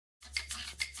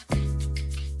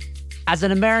As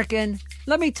an American,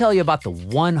 let me tell you about the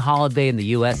one holiday in the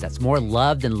U.S. that's more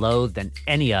loved and loathed than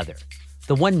any other.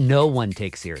 The one no one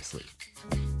takes seriously.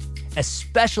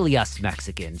 Especially us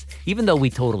Mexicans, even though we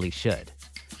totally should.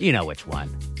 You know which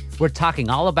one. We're talking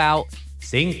all about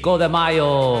Cinco de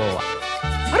Mayo.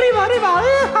 Arriba, arriba!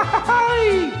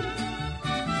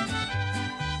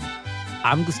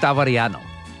 I'm Gustavo Arellano.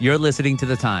 You're listening to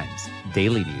The Times,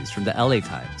 daily news from the LA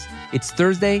Times. It's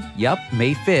Thursday,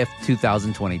 May 5th,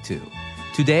 2022.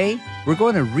 Today, we're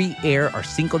going to re-air our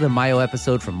Cinco de Mayo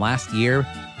episode from last year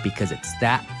because it's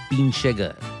that pinche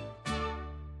good.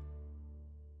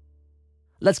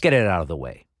 Let's get it out of the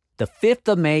way. The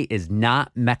 5th of May is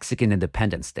not Mexican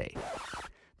Independence Day.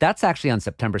 That's actually on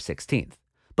September 16th.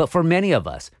 But for many of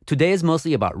us, today is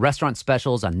mostly about restaurant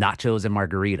specials on nachos and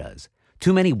margaritas.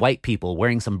 Too many white people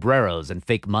wearing sombreros and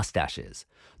fake mustaches.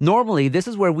 Normally, this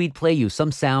is where we'd play you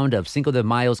some sound of Cinco de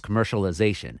Mayo's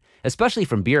commercialization, especially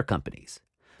from beer companies.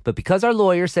 But because our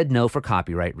lawyer said no for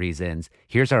copyright reasons,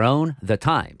 here's our own The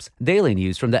Times, daily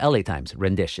news from the LA Times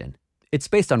rendition. It's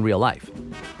based on real life.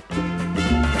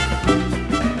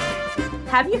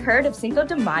 Have you heard of Cinco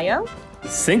de Mayo?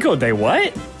 Cinco de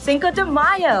what? Cinco de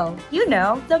Mayo. You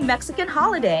know, the Mexican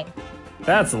holiday.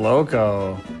 That's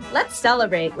loco. Let's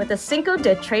celebrate with the Cinco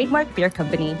de Trademark Beer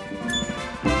Company.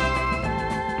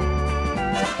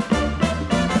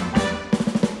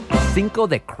 Cinco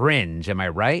de cringe, am I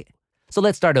right? So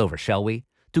let's start over, shall we?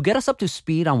 To get us up to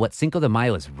speed on what Cinco de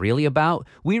Mayo is really about,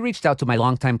 we reached out to my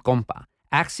longtime compa,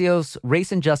 Axios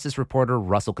race and justice reporter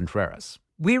Russell Contreras.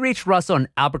 We reached Russell in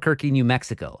Albuquerque, New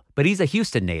Mexico, but he's a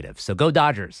Houston native, so go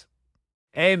Dodgers.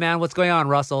 Hey man, what's going on,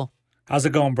 Russell? How's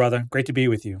it going, brother? Great to be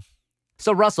with you.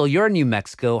 So Russell, you're in New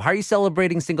Mexico. How are you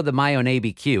celebrating Cinco de Mayo in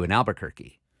ABQ in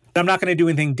Albuquerque? I'm not going to do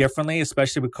anything differently,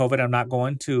 especially with COVID. I'm not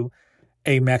going to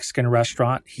a Mexican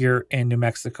restaurant here in New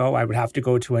Mexico. I would have to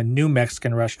go to a new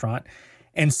Mexican restaurant.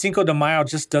 And Cinco de Mayo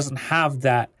just doesn't have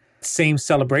that same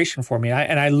celebration for me.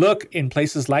 I look in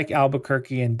places like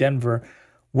Albuquerque and Denver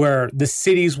where the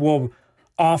cities will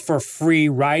offer free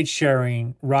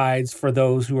ride-sharing rides for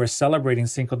those who are celebrating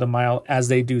Cinco de Mayo as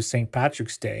they do St.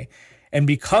 Patrick's Day. And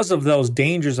because of those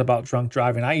dangers about drunk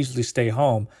driving, I usually stay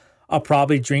home. I'll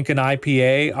probably drink an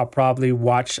IPA. I'll probably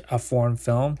watch a foreign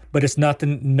film, but it's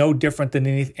no different than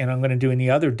anything I'm going to do any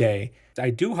other day. I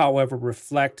do, however,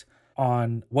 reflect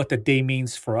on what the day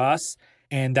means for us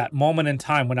and that moment in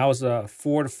time when I was a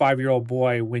 4 to 5-year-old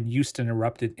boy when Houston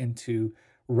erupted into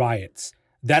riots.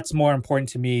 That's more important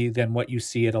to me than what you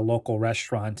see at a local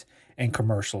restaurant and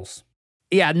commercials.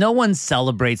 Yeah, no one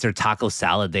celebrates their taco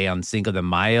salad day on Cinco de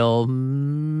Mayo,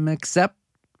 except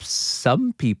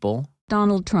some people.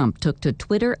 Donald Trump took to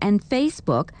Twitter and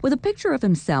Facebook with a picture of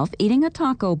himself eating a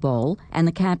taco bowl and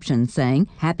the caption saying,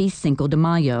 "Happy Cinco de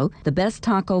Mayo. The best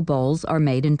taco bowls are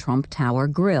made in Trump Tower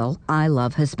Grill. I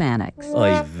love Hispanics."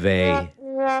 Oy vey.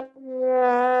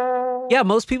 Yeah,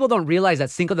 most people don't realize that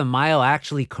Cinco de Mayo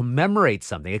actually commemorates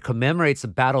something. It commemorates the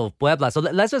Battle of Puebla. So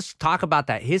let's just talk about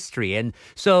that history. And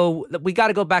so we got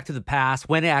to go back to the past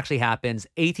when it actually happens.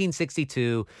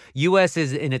 1862, U.S.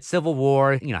 is in its civil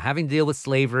war, having to deal with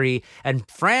slavery. And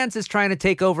France is trying to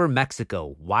take over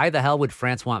Mexico. Why the hell would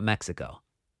France want Mexico?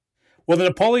 Well,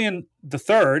 Napoleon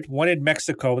III wanted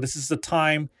Mexico. This is the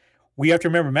time. We have to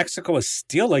remember, Mexico is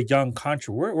still a young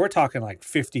country. We're talking like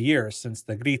 50 years since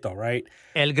the Grito, right?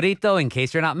 El Grito, in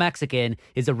case you're not Mexican,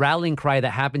 is a rallying cry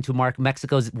that happened to mark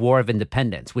Mexico's War of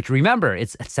Independence, which, remember,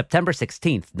 it's September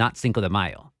 16th, not Cinco de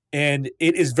Mayo. And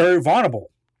it is very vulnerable.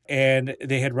 And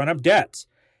they had run up debts.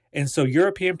 And so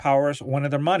European powers wanted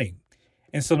their money.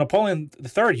 And so Napoleon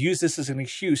III used this as an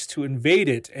excuse to invade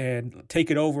it and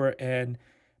take it over and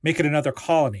make it another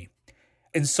colony.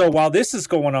 And so while this is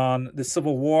going on, the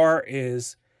Civil War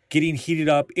is getting heated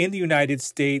up in the United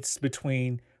States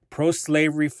between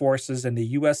pro-slavery forces and the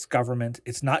U.S. government.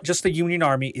 It's not just the Union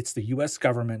Army, it's the U.S.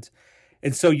 government.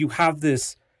 And so you have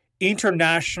this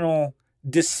international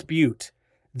dispute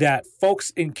that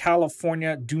folks in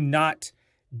California do not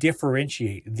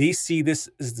differentiate. They see this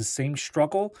as the same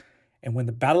struggle. And when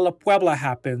the Battle of Puebla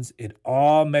happens, it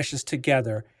all meshes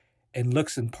together and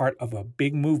looks in part of a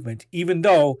big movement, even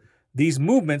though these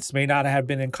movements may not have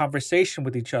been in conversation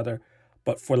with each other,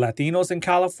 but for Latinos in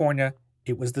California,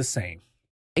 it was the same.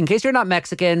 In case you're not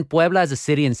Mexican, Puebla is a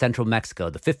city in central Mexico,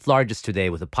 the 5th largest today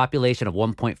with a population of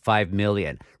 1.5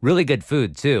 million. Really good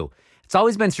food, too. It's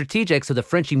always been strategic, so the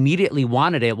French immediately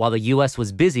wanted it while the U.S.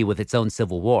 was busy with its own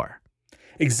civil war.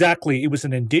 Exactly. It was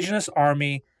an indigenous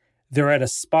army. They're at a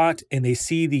spot and they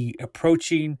see the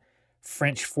approaching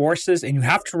French forces. And you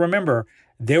have to remember,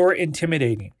 they were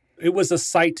intimidating. It was a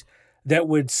sight that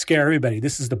would scare everybody.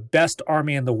 This is the best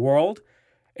army in the world.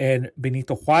 And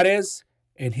Benito Juarez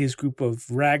and his group of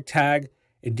ragtag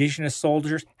indigenous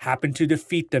soldiers happened to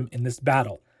defeat them in this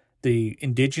battle. The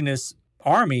indigenous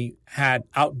army had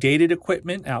outdated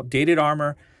equipment, outdated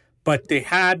armor, but they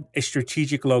had a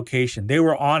strategic location. They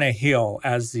were on a hill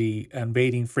as the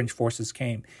invading French forces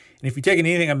came. And if you take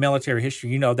anything in military history,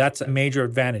 you know that's a major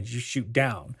advantage. You shoot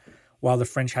down while the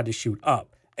French had to shoot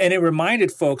up. And it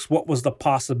reminded folks what was the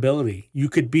possibility. You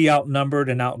could be outnumbered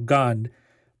and outgunned,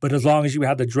 but as long as you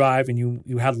had the drive and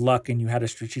you had luck and you had a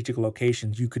strategic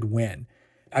location, you could win.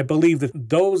 I believe that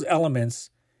those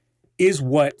elements is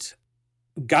what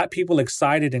got people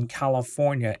excited in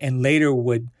California and later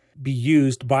would be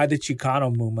used by the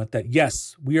Chicano movement that,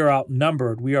 yes, we are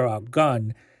outnumbered, we are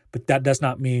outgunned, but that does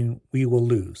not mean we will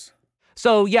lose.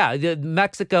 So, yeah,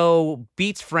 Mexico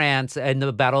beats France in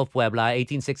the Battle of Puebla,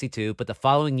 1862. But the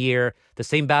following year, the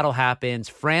same battle happens.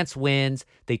 France wins.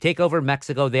 They take over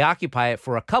Mexico. They occupy it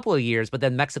for a couple of years, but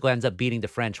then Mexico ends up beating the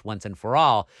French once and for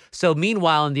all. So,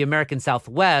 meanwhile, in the American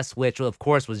Southwest, which, of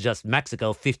course, was just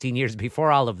Mexico 15 years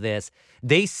before all of this,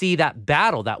 they see that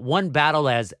battle, that one battle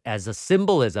as a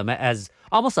symbolism, as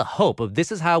almost a hope of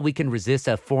this is how we can resist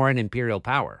a foreign imperial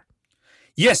power.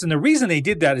 Yes, and the reason they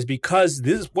did that is because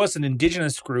this was an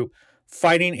indigenous group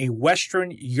fighting a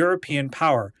Western European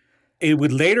power. It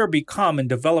would later become and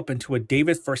develop into a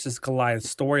David versus Goliath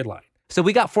storyline. So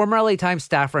we got former LA Times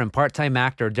staffer and part-time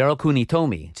actor Daryl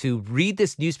Kunitomi to read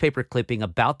this newspaper clipping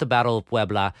about the Battle of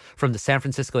Puebla from the San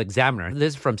Francisco Examiner.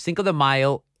 This is from Cinco de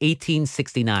Mayo,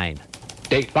 1869.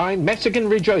 Dateline Mexican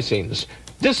rejoicings.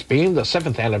 This being the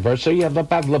 7th anniversary of the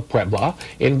Battle of Puebla,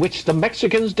 in which the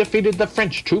Mexicans defeated the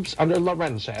French troops under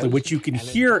Lorenzez. Which you can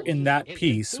hear in that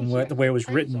piece, and the way it was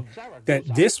written, that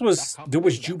there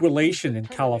was jubilation in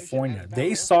California.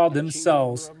 They saw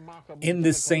themselves in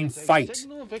this same fight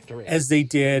as they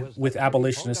did with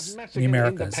abolitionists in the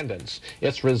Americas.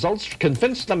 Its results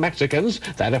convinced the Mexicans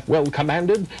that if well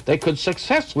commanded, they could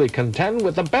successfully contend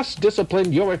with the best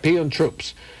disciplined European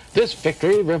troops. This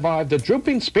victory revived the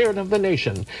drooping spirit of the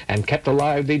nation and kept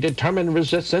alive the determined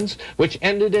resistance which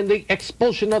ended in the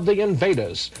expulsion of the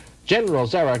invaders. General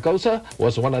Zaragoza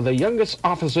was one of the youngest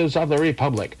officers of the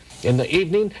Republic. In the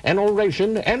evening, an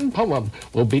oration and poem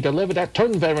will be delivered at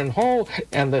Turnverein Hall,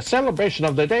 and the celebration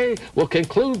of the day will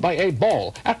conclude by a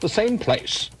ball at the same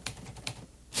place.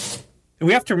 And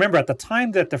we have to remember, at the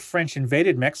time that the French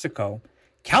invaded Mexico,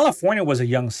 California was a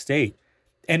young state,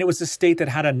 and it was a state that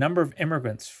had a number of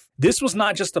immigrants. This was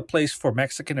not just a place for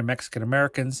Mexican and Mexican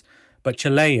Americans, but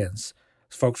Chileans,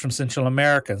 folks from Central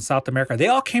America and South America. They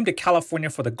all came to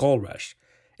California for the gold rush.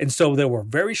 And so there were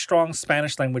very strong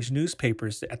Spanish language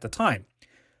newspapers at the time.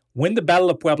 When the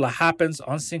Battle of Puebla happens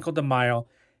on Cinco de Mayo,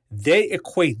 they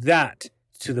equate that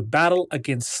to the battle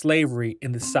against slavery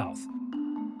in the South.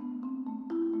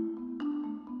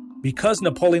 Because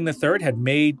Napoleon III had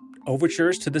made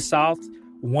overtures to the South,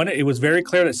 it was very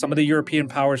clear that some of the European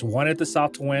powers wanted the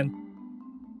South to win.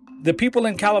 The people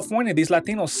in California, these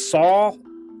Latinos, saw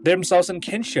themselves in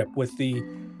kinship with the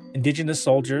indigenous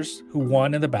soldiers who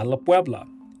won in the Battle of Puebla.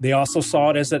 They also saw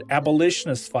it as an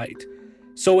abolitionist fight.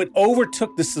 So it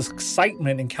overtook this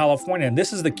excitement in California. And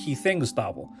this is the key thing,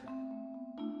 Gustavo.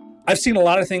 I've seen a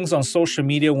lot of things on social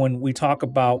media when we talk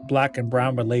about Black and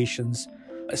brown relations,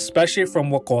 especially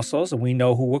from Wocosos, and we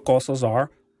know who Wocosos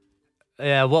are.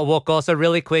 Yeah, well, wocoso,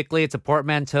 really quickly, it's a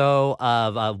portmanteau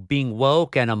of being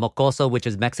woke and a mocoso, which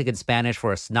is Mexican Spanish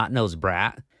for a snot-nosed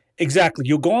brat. Exactly.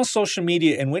 You'll go on social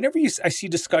media, and whenever I see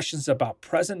discussions about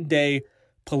present-day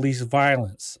police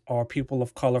violence or people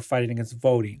of color fighting against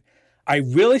voting, I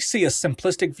really see a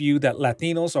simplistic view that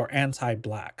Latinos are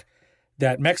anti-Black,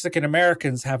 that Mexican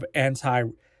Americans have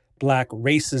anti-Black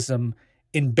racism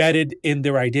embedded in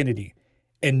their identity.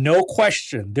 And no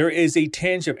question, there is a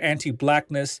tinge of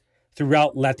anti-Blackness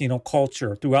throughout Latino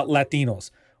culture, throughout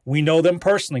Latinos. We know them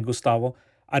personally, Gustavo.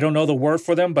 I don't know the word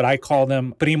for them, but I call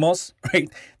them primos, right?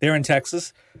 They're in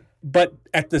Texas. But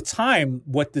at the time,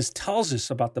 what this tells us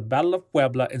about the Battle of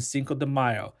Puebla and Cinco de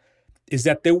Mayo is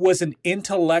that there was an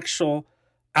intellectual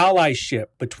allyship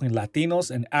between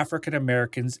Latinos and African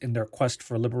Americans in their quest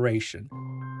for liberation.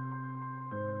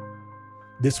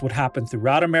 This would happen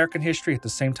throughout American history. At the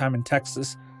same time in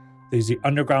Texas, there's the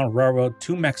Underground Railroad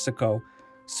to Mexico.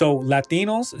 So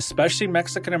Latinos, especially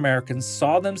Mexican Americans,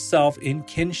 saw themselves in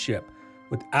kinship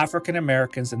with African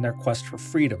Americans in their quest for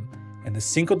freedom. And the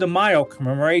Cinco de Mayo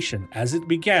commemoration, as it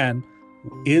began,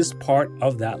 is part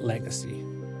of that legacy.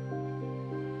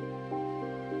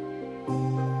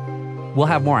 We'll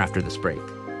have more after this break.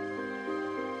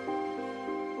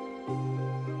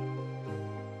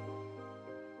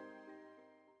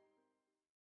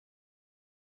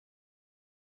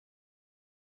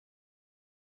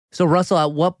 So, Russell,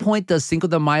 at what point does Cinco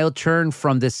de Mayo turn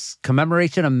from this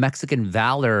commemoration of Mexican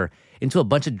valor into a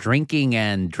bunch of drinking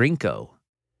and drinko?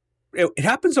 It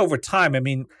happens over time. I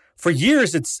mean, for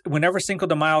years, it's whenever Cinco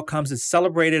de Mayo comes, it's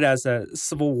celebrated as a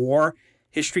Civil War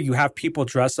history. You have people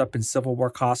dress up in Civil War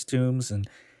costumes and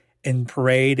in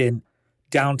parade in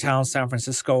downtown San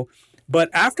Francisco. But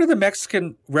after the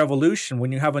Mexican Revolution,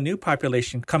 when you have a new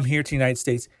population come here to the United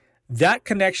States, that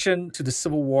connection to the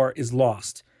Civil War is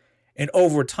lost. And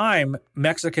over time,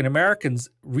 Mexican Americans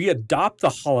readopt the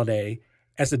holiday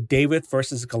as a David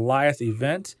versus Goliath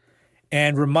event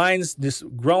and reminds this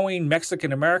growing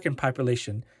Mexican American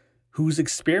population who's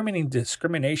experiencing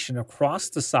discrimination across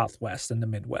the Southwest and the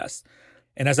Midwest.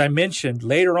 And as I mentioned,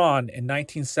 later on in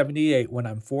 1978, when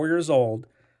I'm 4 years old,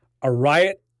 a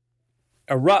riot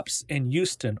erupts in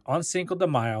Houston on Cinco de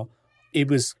Mayo. It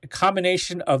was a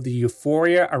combination of the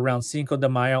euphoria around Cinco de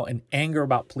Mayo and anger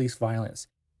about police violence.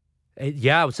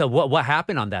 Yeah. So what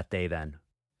happened on that day then?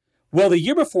 Well, the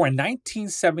year before, in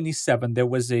 1977, there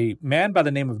was a man by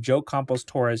the name of Joe Campos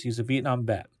Torres. He's a Vietnam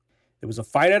vet. There was a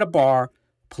fight at a bar.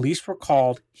 Police were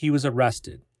called. He was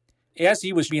arrested. As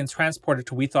he was being transported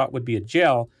to what we thought would be a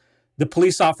jail, the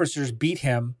police officers beat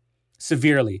him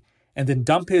severely and then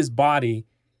dump his body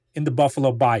in the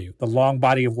Buffalo Bayou, the long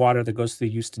body of water that goes through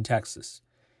Houston, Texas.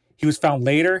 He was found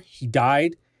later. He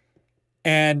died.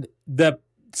 And the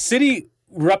city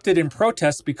erupted in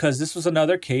protest because this was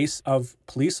another case of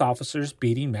police officers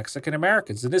beating Mexican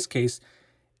Americans. In this case,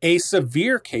 a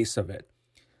severe case of it.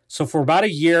 So for about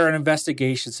a year in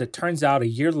investigations, it turns out a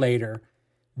year later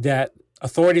that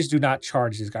authorities do not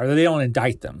charge these guys, or they don't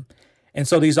indict them. And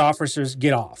so these officers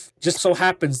get off. Just so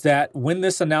happens that when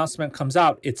this announcement comes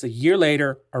out, it's a year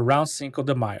later around Cinco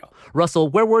de Mayo. Russell,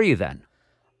 where were you then?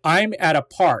 I'm at a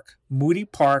park, Moody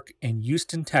Park in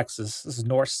Houston, Texas. This is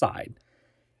north side.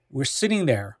 We're sitting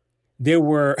there. There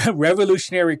were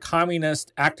revolutionary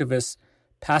communist activists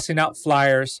passing out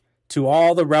flyers to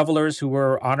all the revelers who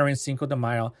were honoring Cinco de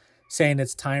Mayo, saying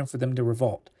it's time for them to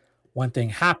revolt. One thing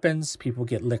happens, people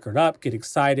get liquored up, get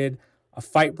excited, a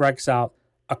fight breaks out,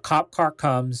 a cop car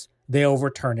comes, they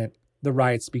overturn it, the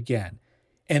riots began.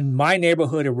 And my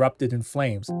neighborhood erupted in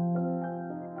flames.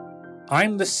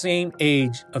 I'm the same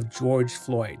age of George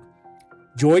Floyd.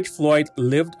 George Floyd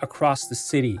lived across the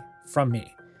city from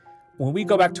me. When we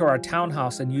go back to our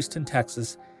townhouse in Houston,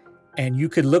 Texas, and you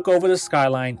could look over the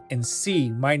skyline and see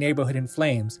my neighborhood in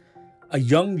flames, a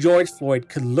young George Floyd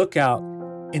could look out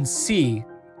and see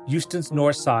Houston's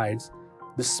north sides,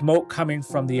 the smoke coming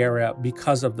from the area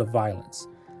because of the violence.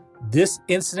 This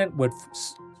incident would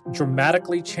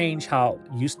dramatically change how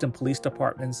Houston Police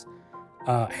Departments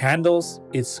handles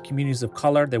its communities of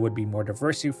color. There would be more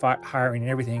diversity hiring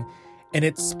and everything. And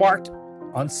it sparked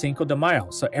on Cinco de Mayo.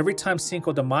 So every time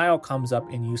Cinco de Mayo comes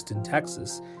up in Houston,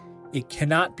 Texas, it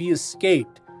cannot be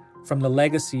escaped from the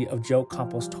legacy of Joe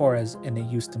Campos Torres and the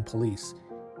Houston police.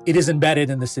 It is embedded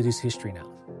in the city's history now.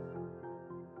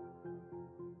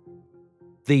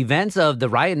 The events of the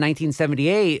riot in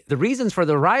 1978, the reasons for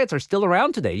the riots are still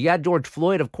around today. You had George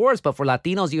Floyd, of course, but for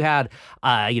Latinos, you had,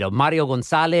 Mario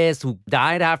Gonzalez, who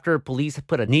died after police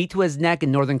put a knee to his neck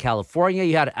in Northern California.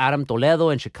 You had Adam Toledo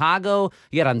in Chicago.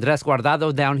 You had Andres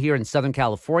Guardado down here in Southern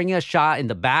California, shot in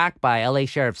the back by LA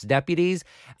sheriff's deputies.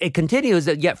 It continues,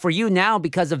 yet for you now,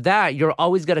 because of that, you're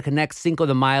always going to connect Cinco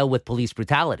de Mayo with police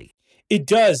brutality. It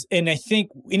does. And I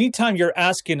think anytime you're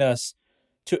asking us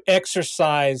to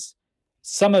exercise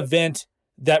some event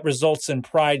that results in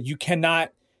pride, you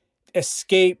cannot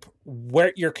escape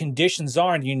where your conditions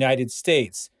are in the United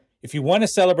States. If you want to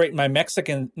celebrate my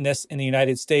Mexicanness in the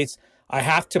United States, I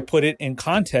have to put it in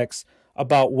context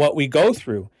about what we go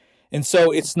through. And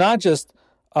so it's not just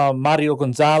Mario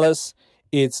Gonzalez,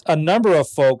 it's a number of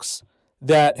folks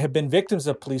that have been victims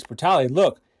of police brutality.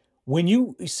 Look, when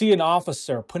you see an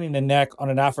officer putting a neck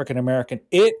on an African American,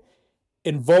 it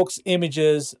invokes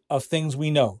images of things we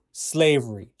know: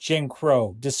 slavery, Jim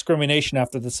Crow, discrimination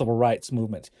after the Civil Rights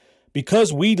Movement.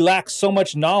 Because we lack so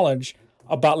much knowledge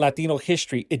about Latino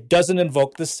history, it doesn't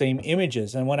invoke the same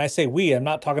images. And when I say we, I'm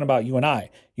not talking about you and I.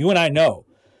 You and I know.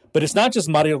 But it's not just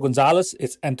Mario Gonzalez,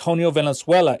 it's Antonio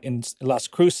Valenzuela in Las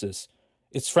Cruces.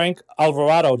 It's Frank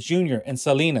Alvarado Jr. in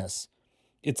Salinas.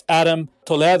 It's Adam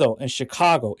Toledo in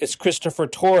Chicago. It's Christopher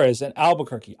Torres in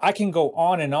Albuquerque. I can go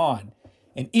on and on.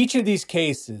 In each of these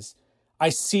cases, I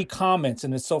see comments,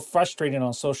 and it's so frustrating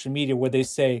on social media, where they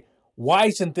say, why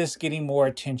isn't this getting more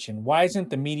attention? Why isn't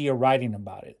the media writing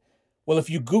about it? Well, if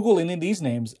you Google any of these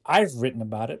names, I've written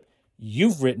about it.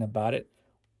 You've written about it.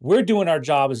 We're doing our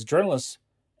job as journalists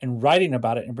and writing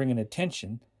about it and bringing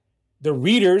attention. The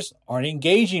readers aren't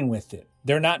engaging with it.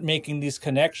 They're not making these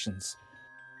connections.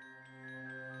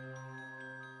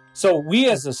 So we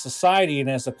as a society and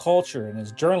as a culture and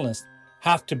as journalists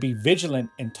have to be vigilant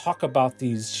and talk about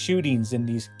these shootings and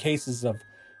these cases of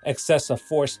excessive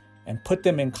force and put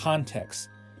them in context.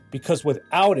 Because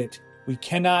without it, we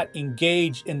cannot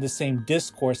engage in the same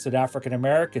discourse that African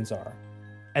Americans are.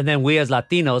 And then we as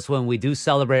Latinos, when we do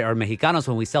celebrate, or Mexicanos,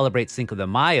 when we celebrate Cinco de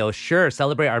Mayo, sure,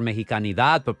 celebrate our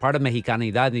Mexicanidad, but part of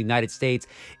Mexicanidad in the United States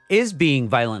is being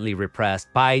violently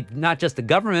repressed by not just the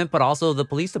government, but also the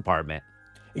police department.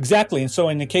 Exactly. And so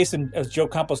in the case of Joe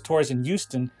Campos Torres in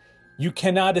Houston, you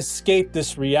cannot escape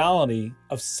this reality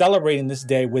of celebrating this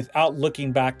day without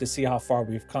looking back to see how far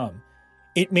we've come.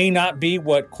 It may not be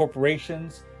what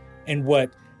corporations and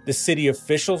what the city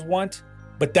officials want,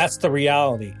 but that's the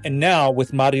reality. And now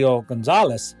with Mario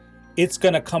Gonzalez, it's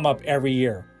going to come up every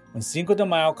year. When Cinco de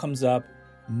Mayo comes up,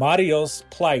 Mario's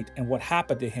plight and what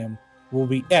happened to him will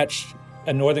be etched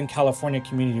in Northern California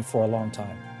community for a long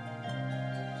time.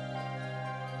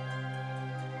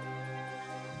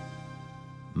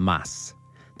 Más,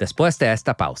 después de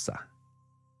esta pausa.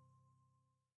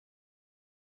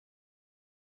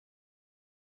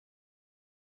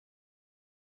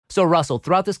 So, Russell,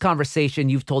 throughout this conversation,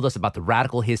 you've told us about the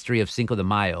radical history of Cinco de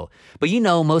Mayo. But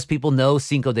most people know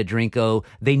Cinco de Drinko.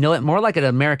 They know it more like an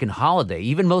American holiday.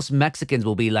 Even most Mexicans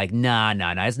will be like, nah,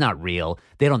 it's not real.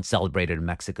 They don't celebrate it in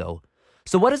Mexico.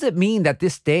 So what does it mean that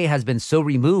this day has been so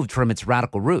removed from its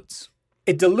radical roots?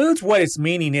 It dilutes what its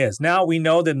meaning is. Now we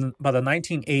know that by the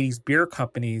 1980s, beer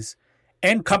companies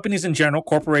and companies in general,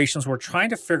 corporations, were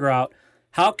trying to figure out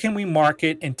how can we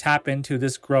market and tap into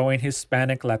this growing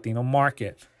Hispanic Latino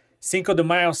market. Cinco de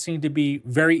Mayo seemed to be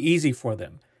very easy for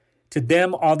them. To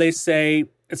them, all they say,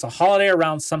 it's a holiday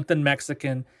around something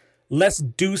Mexican. Let's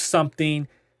do something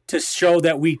to show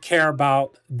that we care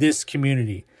about this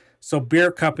community. So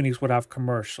beer companies would have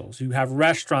commercials. You have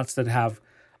restaurants that have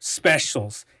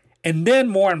specials. And then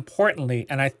more importantly,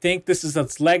 and I think this is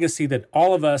its legacy that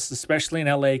all of us, especially in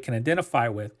LA, can identify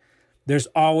with, there's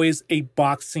always a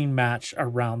boxing match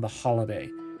around the holiday.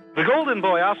 The Golden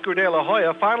Boy, Oscar De La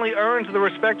Hoya, finally earns the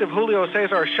respect of Julio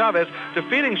Cesar Chavez,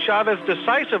 defeating Chavez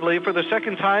decisively for the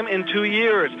second time in 2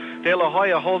 years. De La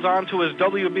Hoya holds on to his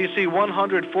WBC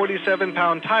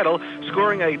 147-pound title,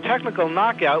 scoring a technical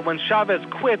knockout when Chavez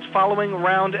quits following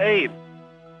round 8.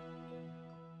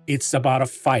 It's about a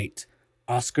fight.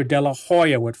 Oscar De La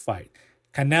Hoya would fight.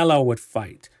 Canelo would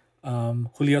fight.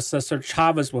 Julio Cesar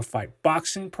Chavez would fight.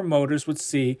 Boxing promoters would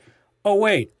see, oh,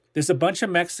 wait, there's a bunch of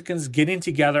Mexicans getting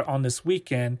together on this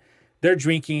weekend. They're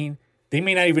drinking. They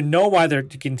may not even know why they're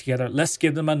getting together. Let's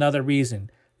give them another reason.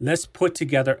 Let's put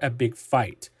together a big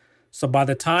fight. So by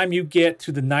the time you get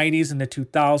to the 90s and the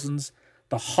 2000s,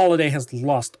 the holiday has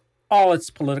lost all its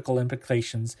political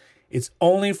implications. It's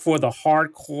only for the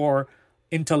hardcore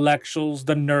intellectuals,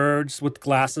 the nerds with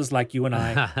glasses like you and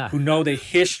I, who know the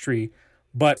history.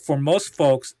 But for most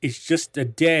folks, it's just a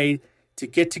day to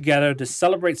get together to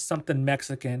celebrate something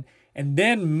Mexican, and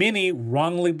then many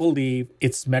wrongly believe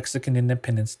it's Mexican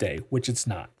Independence Day, which it's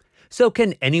not. So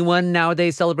can anyone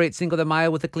nowadays celebrate Cinco de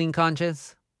Mayo with a clean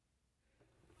conscience?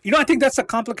 I think that's a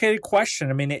complicated question.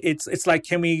 I mean, it's like,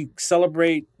 can we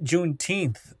celebrate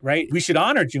Juneteenth, right? We should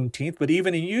honor Juneteenth, but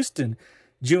even in Houston,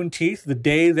 Juneteenth, the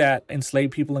day that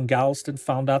enslaved people in Galveston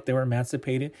found out they were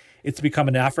emancipated, it's become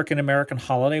an African-American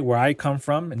holiday where I come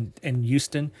from in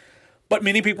Houston. But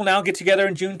many people now get together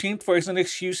in Juneteenth for an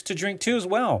excuse to drink too as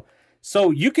well. So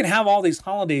you can have all these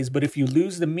holidays, but if you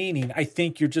lose the meaning, I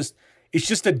think it's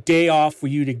just a day off for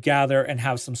you to gather and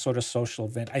have some sort of social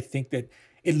event. I think that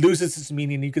it loses its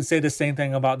meaning. You can say the same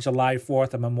thing about July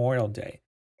 4th and Memorial Day.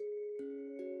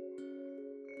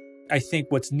 I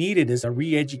think what's needed is a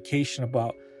re-education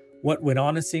about what went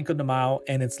on in Cinco de Mayo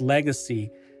and its legacy,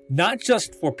 not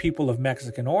just for people of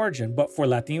Mexican origin, but for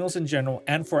Latinos in general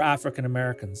and for African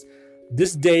Americans.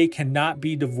 This day cannot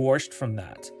be divorced from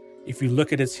that if you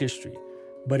look at its history.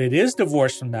 But it is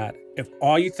divorced from that if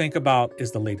all you think about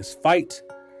is the latest fight,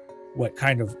 what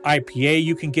kind of IPA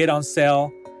you can get on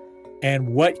sale,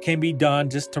 and what can be done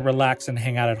just to relax and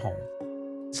hang out at home.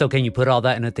 So can you put all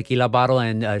that in a tequila bottle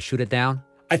and shoot it down?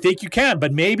 I think you can,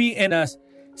 but maybe in a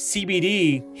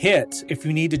CBD hit if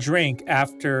you need to drink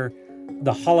after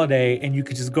the holiday, and you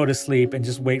could just go to sleep and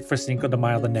just wait for Cinco de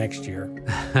Mayo the next year.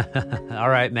 All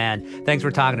right, man. Thanks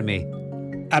for talking to me.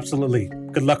 Absolutely.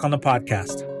 Good luck on the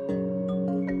podcast.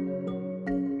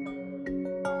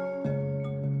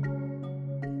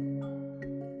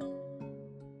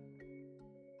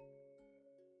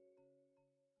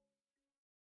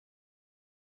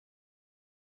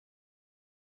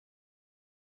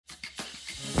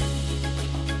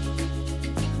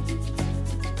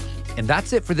 And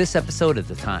that's it for this episode of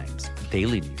The Times,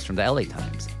 daily news from the LA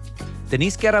Times.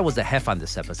 Denise Guerra was the hef on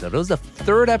this episode. It was the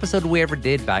third episode we ever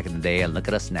did back in the day, and look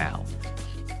at us now.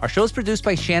 Our show is produced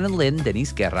by Shannon Lynn,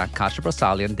 Denise Guerra, Kasha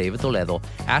Brosalian, David Toledo,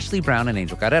 Ashley Brown, and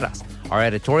Angel Carreras. Our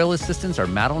editorial assistants are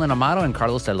Madeline Amaro and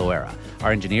Carlos De Loera.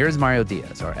 Our engineer is Mario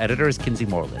Diaz. Our editor is Kinsey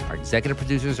Moreland. Our executive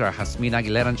producers are Jasmine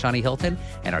Aguilera and Shani Hilton.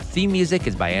 And our theme music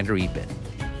is by Andrew Eapen.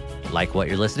 Like what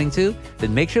you're listening to?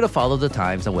 Then make sure to follow The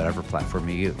Times on whatever platform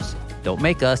you use. Don't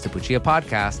make us Tapuchia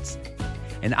Podcasts.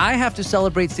 And I have to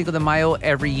celebrate Cinco de Mayo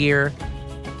every year,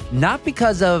 not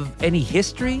because of any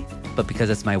history, but because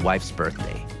it's my wife's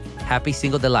birthday. Happy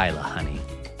Cinco de Lila, honey.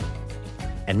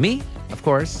 And me, of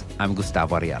course, I'm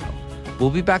Gustavo Arellano. We'll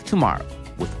be back tomorrow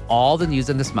with all the news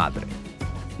and desmadre.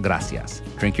 Gracias.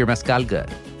 Drink your mezcal good.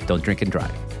 Don't drink and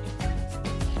drive.